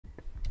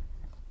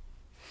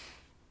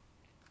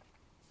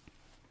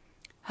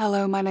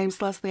Hello, my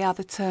name's Lesley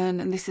Reads,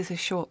 and this is a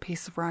short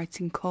piece of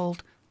writing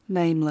called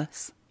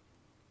Nameless.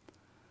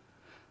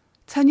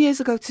 10 years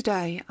ago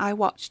today, I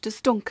watched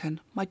as Duncan,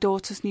 my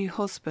daughter's new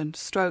husband,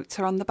 stroked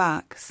her on the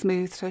back,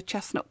 smoothed her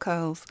chestnut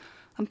curls,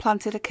 and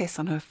planted a kiss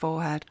on her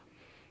forehead.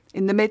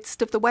 In the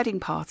midst of the wedding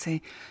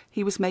party,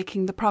 he was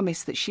making the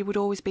promise that she would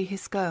always be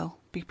his girl,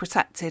 be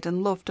protected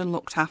and loved and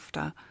looked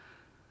after.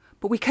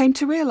 But we came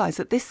to realise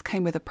that this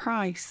came with a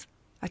price,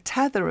 a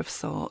tether of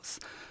sorts,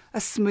 a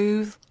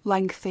smooth,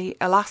 lengthy,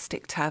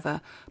 elastic tether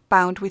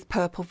bound with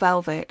purple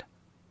velvet.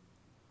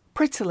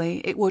 Prettily,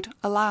 it would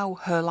allow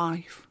her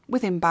life,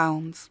 within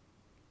bounds.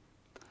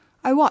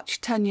 I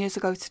watched 10 years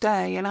ago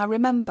today, and I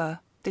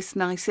remember this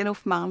nice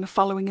enough man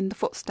following in the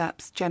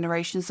footsteps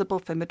generations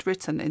above him had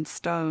written in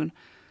stone.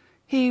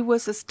 He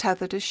was as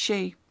tethered as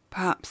she,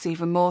 perhaps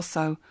even more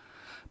so.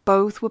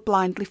 Both were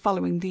blindly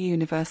following the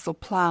universal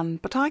plan,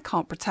 but I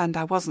can't pretend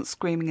I wasn't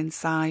screaming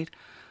inside.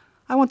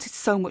 I wanted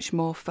so much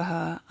more for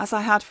her, as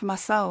I had for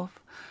myself.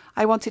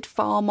 I wanted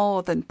far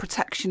more than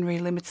protectionary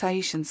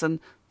limitations and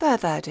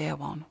there, dear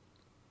one.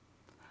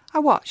 I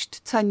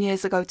watched 10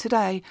 years ago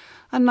today,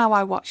 and now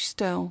I watch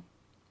still.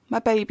 My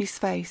baby's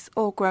face,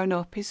 all grown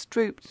up, is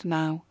drooped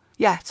now,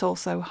 yet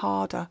also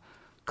harder,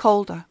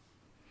 colder.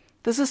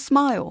 There's a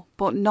smile,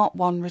 but not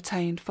one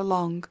retained for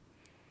long.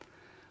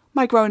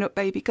 My grown-up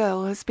baby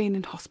girl has been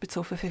in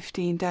hospital for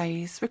 15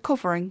 days,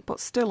 recovering but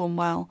still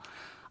unwell,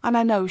 and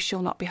I know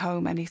she'll not be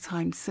home any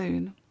time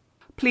soon.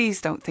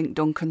 Please don't think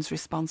Duncan's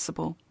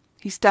responsible.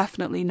 He's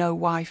definitely no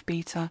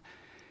wife-beater.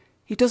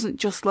 He doesn't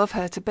just love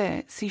her to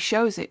bits, he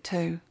shows it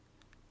too.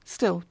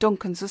 Still,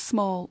 Duncan's a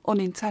small,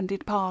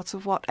 unintended part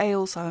of what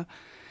ails her.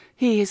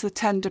 He is the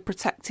tender,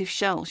 protective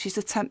shell she's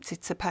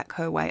attempted to peck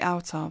her way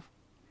out of.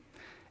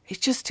 It's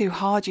just too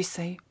hard, you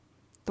see.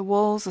 The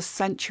walls are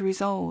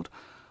centuries old,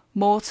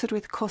 mortared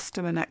with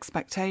custom and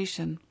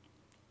expectation.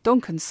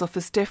 Duncan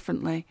suffers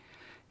differently.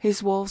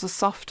 His walls are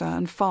softer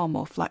and far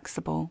more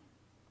flexible.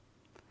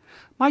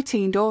 My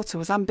teen daughter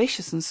was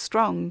ambitious and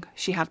strong.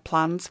 She had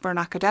plans for an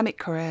academic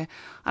career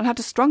and had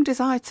a strong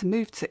desire to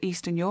move to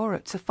Eastern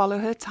Europe to follow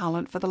her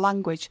talent for the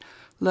language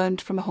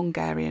learned from a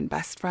Hungarian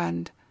best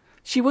friend.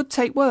 She would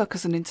take work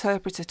as an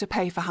interpreter to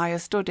pay for higher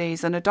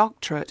studies and a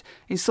doctorate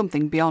in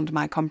something beyond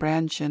my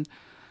comprehension.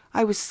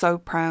 I was so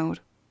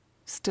proud.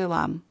 Still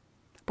am.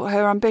 But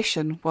her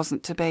ambition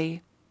wasn't to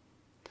be.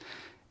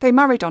 They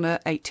married on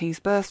her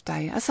 18th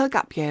birthday as her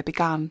gap year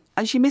began,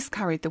 and she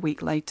miscarried the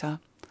week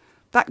later.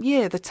 That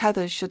year the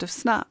tethers should have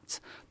snapped,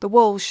 the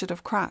walls should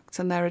have cracked,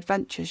 and their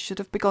adventures should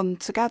have begun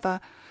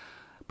together.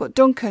 But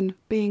Duncan,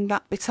 being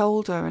that bit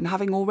older and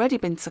having already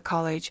been to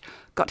college,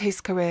 got his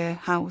career,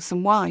 house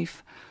and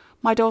wife.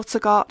 My daughter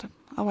got,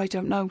 I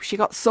don't know, she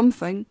got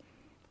something.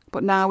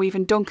 But now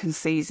even Duncan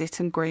sees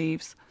it and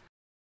grieves.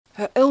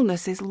 Her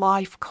illness is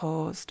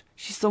life-caused.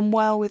 She's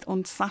unwell with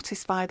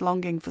unsatisfied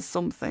longing for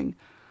something.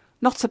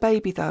 Not a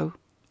baby, though.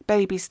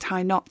 Babies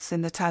tie knots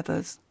in the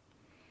tethers.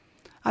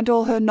 And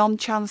all her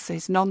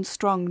non-chances,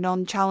 non-strong,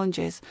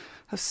 non-challenges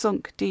have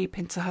sunk deep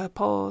into her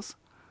paws.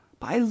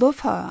 But I love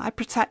her, I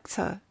protect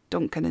her,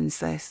 Duncan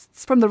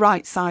insists, from the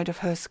right side of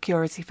her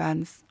security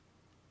fence.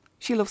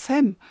 She loves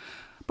him,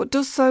 but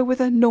does so with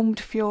a numbed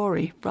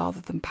fury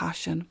rather than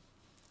passion.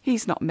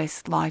 He's not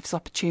missed life's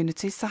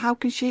opportunities, so how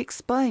can she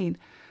explain?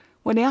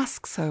 When he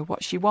asks her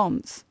what she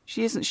wants,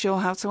 she isn't sure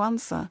how to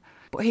answer,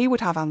 but he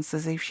would have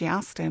answers if she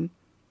asked him.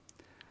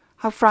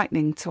 How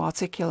frightening to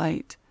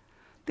articulate.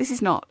 This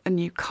is not a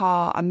new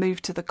car, a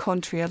move to the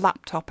country, a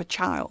laptop, a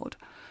child.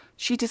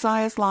 She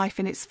desires life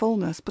in its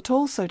fullness, but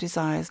also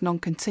desires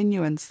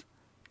non-continuance.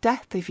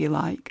 Death, if you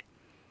like.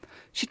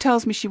 She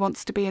tells me she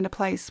wants to be in a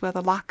place where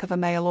the lack of a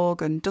male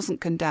organ doesn't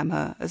condemn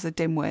her as a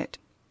dimwit.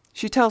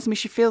 She tells me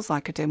she feels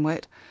like a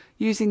dimwit,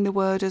 using the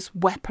word as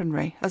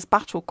weaponry, as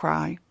battle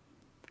cry.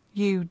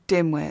 You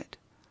dimwit.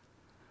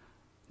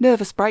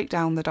 Nervous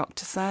breakdown, the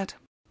doctor said.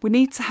 We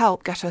need to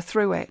help get her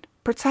through it.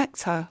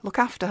 Protect her, look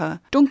after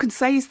her. Duncan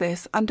says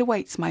this and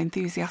awaits my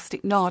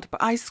enthusiastic nod,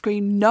 but I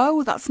scream,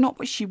 no, that's not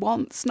what she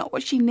wants, not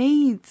what she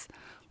needs.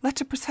 Let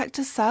her protect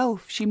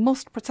herself. She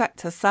must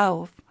protect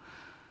herself.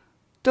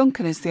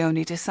 Duncan is the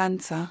only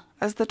dissenter,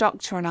 as the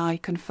doctor and I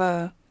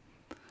confer.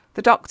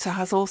 The doctor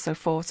has also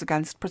fought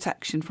against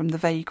protection from the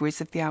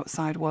vagaries of the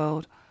outside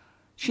world.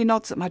 She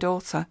nods at my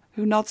daughter,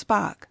 who nods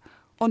back,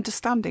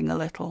 understanding a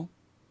little.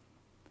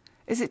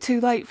 Is it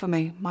too late for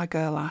me? My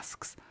girl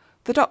asks.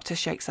 The doctor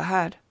shakes her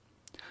head.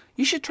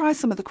 You should try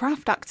some of the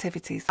craft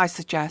activities, I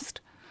suggest.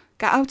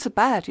 Get out of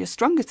bed, you're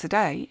stronger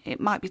today, it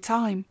might be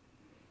time.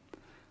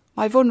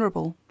 My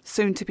vulnerable,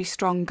 soon-to-be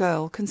strong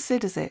girl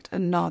considers it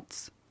and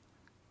nods.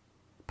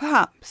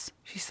 Perhaps,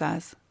 she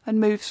says,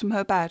 and moves from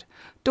her bed,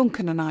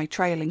 Duncan and I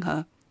trailing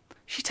her.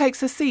 She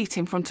takes a seat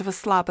in front of a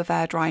slab of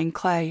air-drying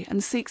clay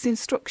and seeks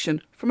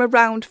instruction from a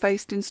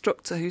round-faced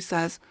instructor who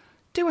says,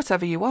 do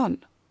whatever you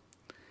want.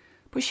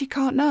 But she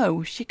can't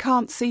know, she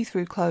can't see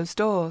through closed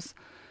doors.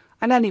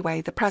 And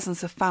anyway, the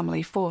presence of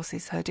family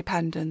forces her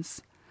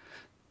dependence.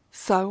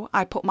 So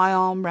I put my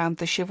arm round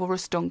the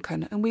chivalrous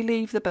Duncan and we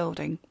leave the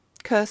building,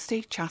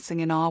 Kirsty chatting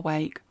in our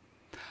wake.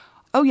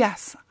 Oh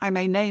yes, I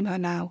may name her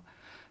now.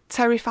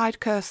 Terrified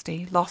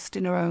Kirsty, lost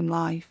in her own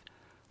life.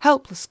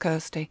 Helpless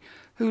Kirsty,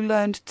 who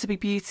learned to be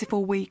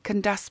beautiful, weak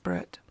and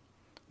desperate.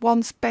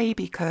 Once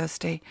baby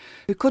Kirsty,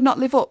 who could not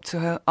live up to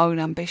her own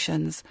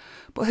ambitions,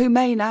 but who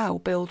may now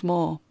build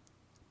more.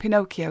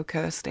 Pinocchio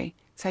Kirsty,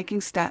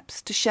 taking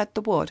steps to shed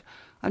the wood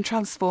and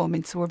transform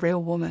into a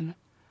real woman.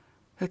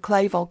 Her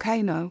clay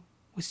volcano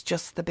was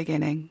just the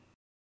beginning.